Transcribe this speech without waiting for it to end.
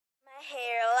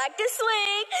Hair like the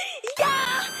swing,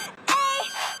 yeah. Ay,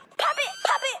 pop it,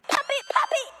 pop it, pop it,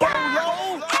 pop it,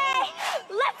 yeah. Ay,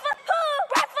 left foot hood,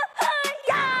 right foot hood,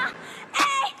 yeah.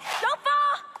 Ay, don't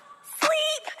fall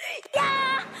sleep,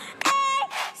 yeah. Ay,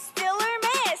 still her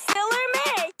man,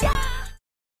 yeah.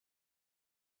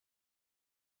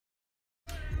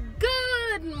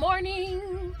 Good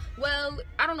morning. Well,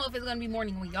 I don't know if it's gonna be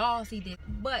morning when y'all see this,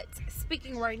 but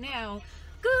speaking right now,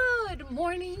 good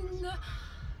morning.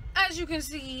 As you can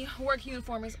see, work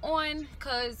uniform is on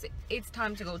because it's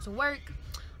time to go to work.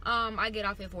 I get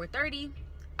off at 4:30.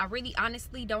 I really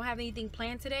honestly don't have anything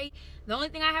planned today. The only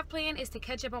thing I have planned is to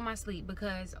catch up on my sleep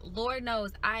because Lord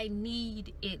knows I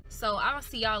need it. So I'll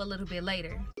see y'all a little bit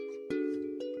later.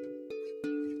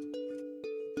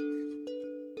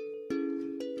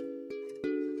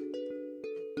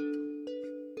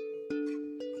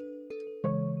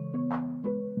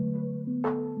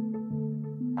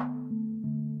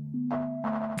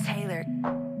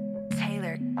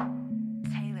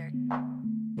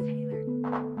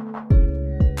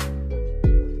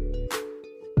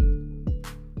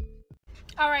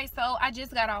 Alright, so I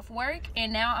just got off work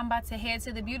and now I'm about to head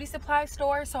to the beauty supply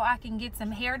store so I can get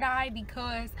some hair dye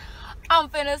because I'm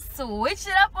finna switch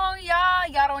it up on y'all.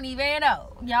 Y'all don't even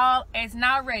know. Y'all, it's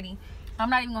not ready.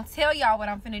 I'm not even gonna tell y'all what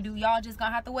I'm finna do. Y'all just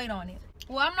gonna have to wait on it.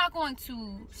 Well, I'm not going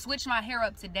to switch my hair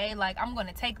up today. Like, I'm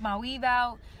gonna take my weave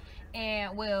out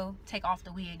and, well, take off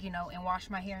the wig, you know, and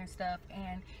wash my hair and stuff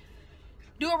and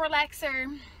do a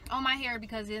relaxer on my hair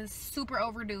because it's super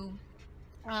overdue.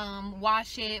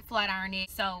 Wash it, flat iron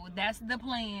it. So that's the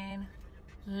plan.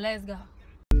 Let's go.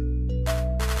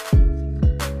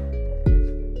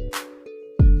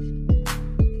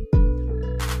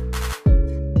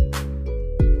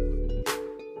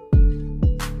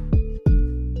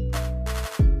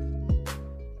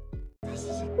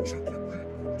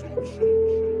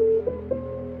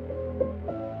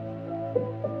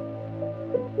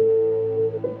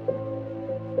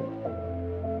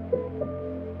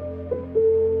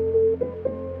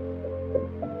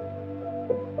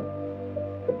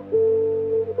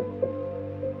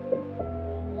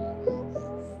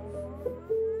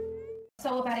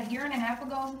 So about a year and a half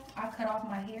ago, I cut off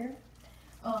my hair,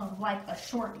 like a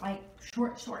short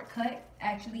cut.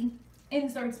 Actually,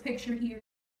 inserts picture here.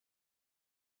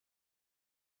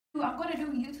 I'm gonna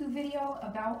do a YouTube video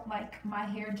about like my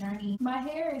hair journey. My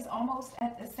hair is almost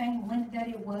at the same length that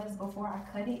it was before I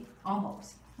cut it.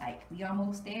 Almost, like we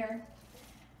almost there.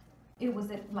 It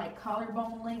was at like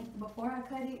collarbone length before I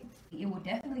cut it. It will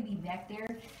definitely be back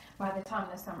there by the time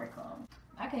the summer comes.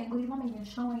 I can't believe I'm even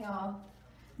showing y'all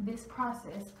this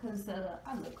process because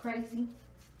I look crazy,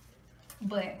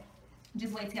 but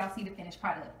just wait till y'all see the finished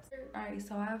product. All right,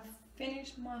 so I've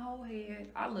finished my whole head.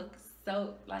 I look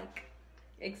so, like,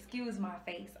 excuse my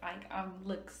face, like I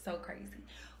look so crazy,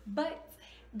 but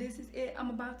this is it. I'm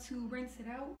about to rinse it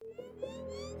out.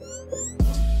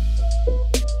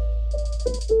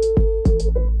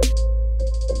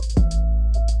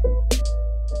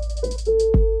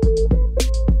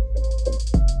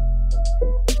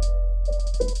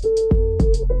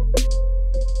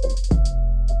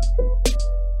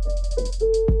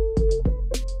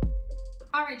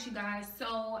 Alright, you guys,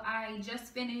 so I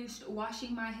just finished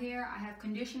washing my hair. I have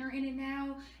conditioner in it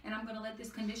now, and I'm gonna let this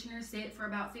conditioner sit for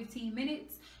about 15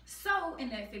 minutes. So in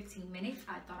that 15 minutes,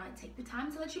 I thought I'd take the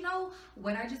time to let you know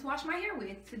what I just washed my hair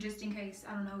with, just in case,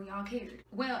 I don't know, y'all cared.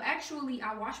 Well, actually,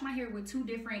 I washed my hair with two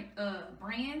different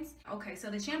brands. Okay, so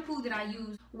the shampoo that I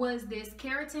used was this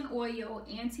Keratin Oil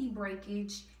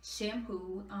Anti-Breakage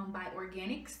Shampoo by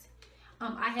Organics.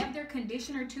 I have their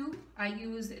conditioner too. I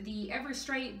use the Ever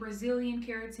Straight Brazilian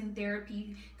Keratin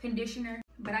Therapy conditioner,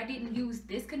 but I didn't use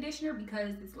this conditioner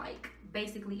because it's like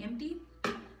basically empty.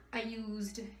 I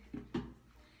used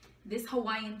this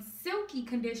Hawaiian Silky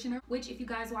conditioner, which if you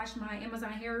guys watched my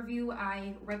Amazon hair review,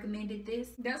 I recommended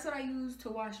this. That's what I use to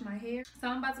wash my hair. So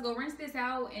I'm about to go rinse this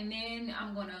out and then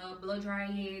I'm gonna blow dry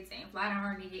it and flat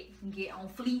iron it and get on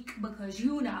fleek because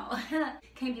you know,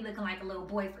 can't be looking like a little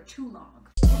boy for too long.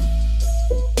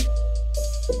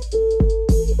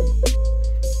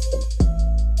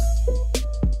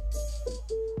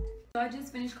 So I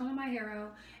just finished combing my hair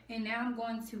out and now I'm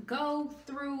going to go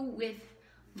through with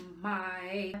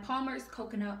my Palmer's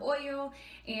coconut oil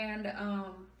and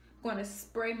going to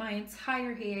spray my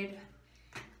entire head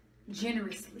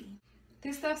generously.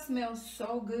 This stuff smells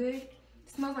so good. It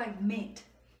smells like mint.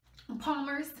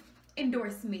 Palmer's,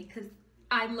 endorse me because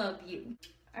I love you.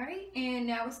 All right, and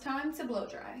now it's time to blow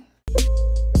dry.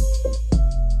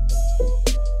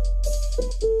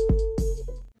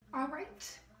 All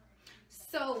right,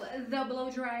 So the blow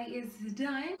dry is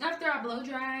done. After I blow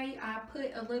dry, I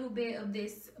put a little bit of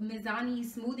this Mizani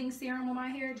smoothing serum on my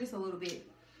hair, just a little bit.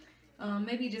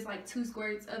 Maybe just like 2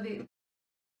 squirts of it.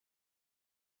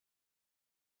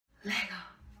 Let go.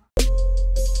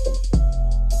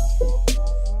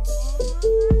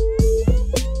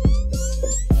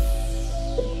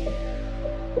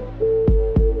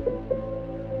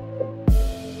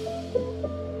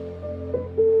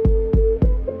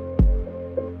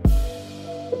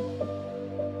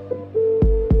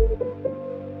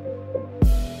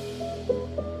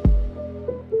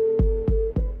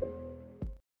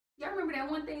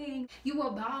 You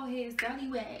a bald head, study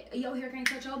wet. Your hair can't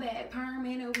touch your back, perm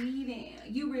and a weaving.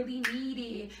 You really need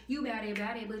it. You bout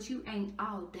it, but you ain't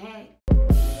all that.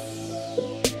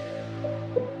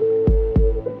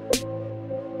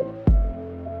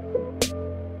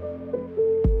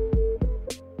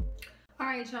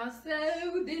 Alright, y'all,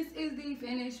 so this is the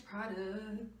finished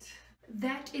product.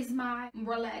 That is my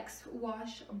relax,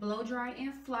 wash, blow dry,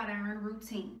 and flat iron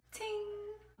routine. Ting!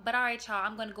 But alright, y'all,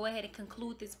 I'm gonna go ahead and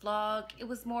conclude this vlog. It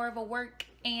was more of a work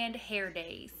and hair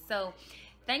day. So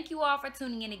thank you all for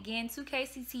tuning in again to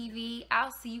KCTV.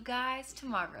 I'll see you guys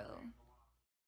tomorrow.